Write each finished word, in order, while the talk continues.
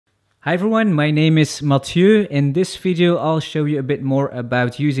Hi everyone, my name is Mathieu. In this video I'll show you a bit more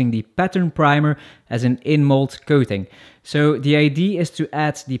about using the pattern primer as an in-mold coating. So the idea is to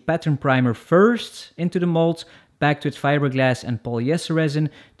add the pattern primer first into the mold, backed with fiberglass and polyester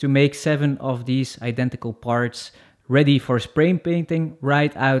resin to make 7 of these identical parts ready for spray painting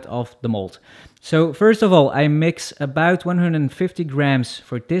right out of the mold. So first of all, I mix about 150 grams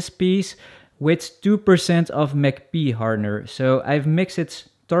for this piece with 2% of McP hardener. So I've mixed it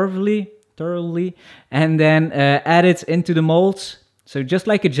thoroughly, and then add it into the molds. So just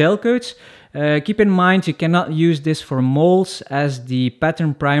like a gel coat, keep in mind you cannot use this for molds as the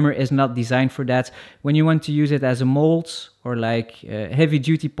pattern primer is not designed for that. When you want to use it as a mold or like heavy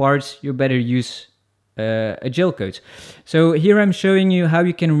duty parts, you better use a gel coat. So here I'm showing you how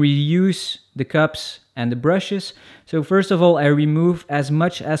you can reuse the cups and the brushes. So first of all, I remove as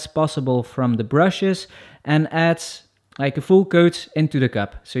much as possible from the brushes and add like a full coat into the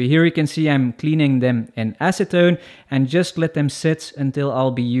cup. So here you can see I'm cleaning them in acetone and just let them sit until I'll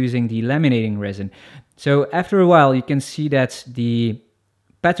be using the laminating resin. So after a while you can see that the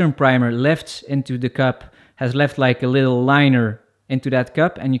pattern primer left into the cup has left like a little liner into that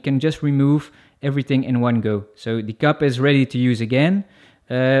cup, and you can just remove everything in one go. So the cup is ready to use again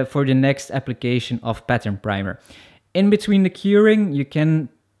for the next application of pattern primer. In between the curing you can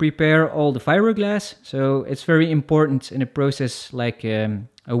prepare all the fiberglass. So it's very important in a process like a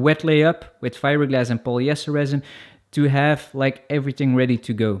wet layup with fiberglass and polyester resin to have like everything ready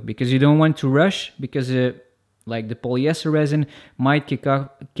to go, because you don't want to rush, because like the polyester resin might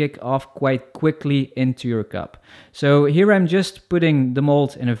kick off quite quickly into your cup. So here I'm just putting the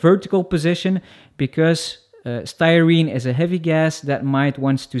mold in a vertical position because styrene is a heavy gas that might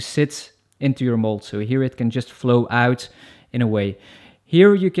want to sit into your mold. So here it can just flow out in a way.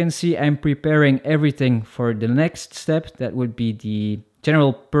 Here you can see I'm preparing everything for the next step. That would be the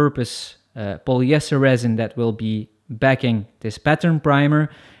general purpose polyester resin that will be backing this pattern primer.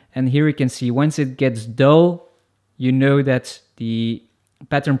 And here you can see once it gets dull, you know that the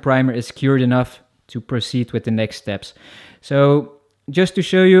pattern primer is cured enough to proceed with the next steps. So just to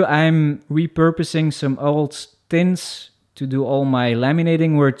show you, I'm repurposing some old tins to do all my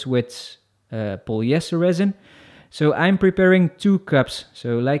laminating work with polyester resin. So I'm preparing 2 cups.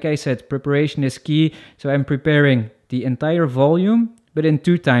 So like I said, preparation is key. So I'm preparing the entire volume, but in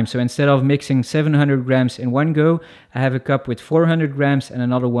 2 times. So instead of mixing 700 grams in one go, I have a cup with 400 grams and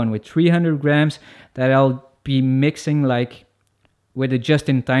another one with 300 grams that I'll be mixing like with a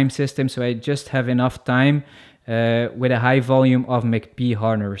just-in-time system. So I just have enough time with a high volume of McP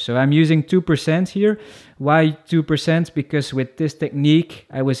hardener. So I'm using 2% here. Why 2%? Because with this technique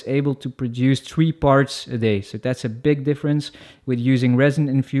I was able to produce 3 parts a day. So that's a big difference with using resin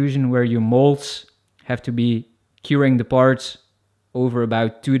infusion, where your molds have to be curing the parts over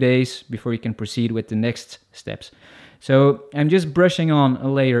about 2 days before you can proceed with the next steps. So I'm just brushing on a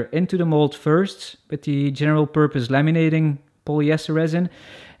layer into the mold first with the general purpose laminating polyester resin,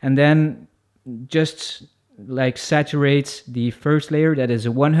 and then just like saturate the first layer, that is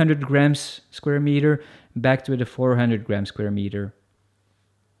a 100 grams square meter, back to the 400 grams square meter.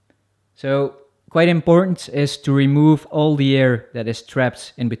 So quite important is to remove all the air that is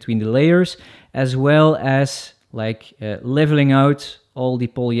trapped in between the layers, as well as like leveling out all the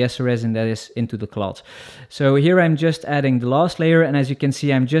polyester resin that is into the cloth. So here I'm just adding the last layer, and as you can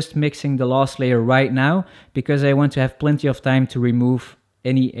see I'm just mixing the last layer right now because I want to have plenty of time to remove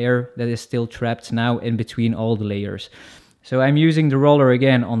any air that is still trapped now in between all the layers. So I'm using the roller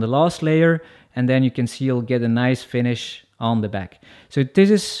again on the last layer, and then you can see you'll get a nice finish on the back. So this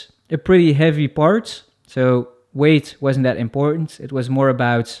is a pretty heavy part, so weight wasn't that important. It was more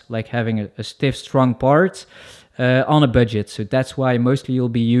about like having a stiff, strong part on a budget. So that's why mostly you'll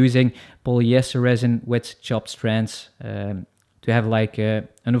be using polyester resin with chopped strands to have like an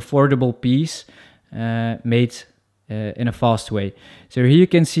affordable piece made in a fast way. So here you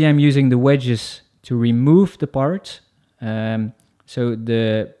can see I'm using the wedges to remove the part. So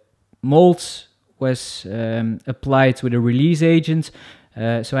the molds was applied with a release agent.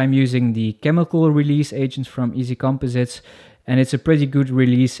 So I'm using the chemical release agent from Easy Composites, and it's a pretty good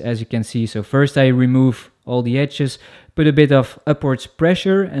release, as you can see. So first I remove all the edges, put a bit of upwards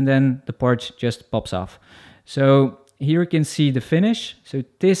pressure, and then the part just pops off. So here you can see the finish. So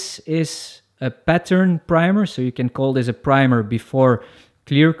this is a pattern primer, so you can call this a primer before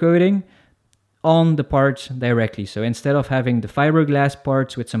clear coating on the parts directly. So instead of having the fiberglass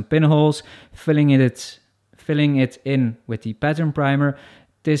parts with some pinholes, filling it in with the pattern primer,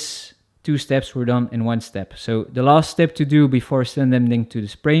 this 2 steps were done in 1 step. So the last step to do before sending them to the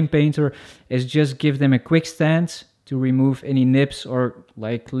spray painter is just give them a quick stand to remove any nips or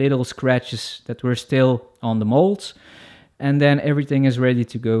like little scratches that were still on the molds. And then everything is ready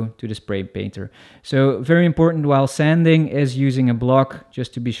to go to the spray painter. So very important while sanding is using a block,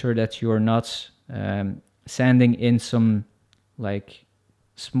 just to be sure that you are not sanding in some like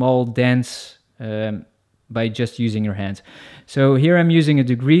small dents by just using your hands. So here I'm using a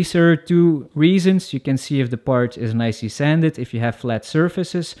degreaser, 2 reasons. You can see if the part is nicely sanded, if you have flat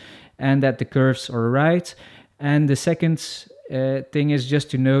surfaces, and that the curves are right. And the second thing is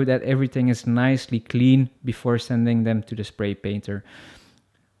just to know that everything is nicely clean before sending them to the spray painter.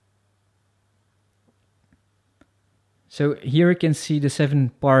 So here you can see the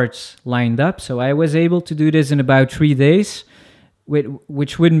 7 parts lined up. So I was able to do this in about 3 days,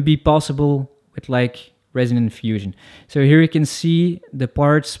 which wouldn't be possible with like resin infusion. So here you can see the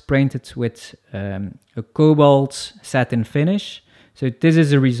parts painted with a cobalt satin finish. So this is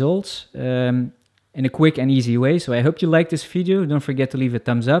the result in a quick and easy way. So I hope you liked this video. Don't forget to leave a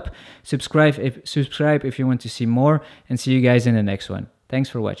thumbs up. Subscribe if you want to see more, and see you guys in the next one. Thanks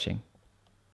for watching.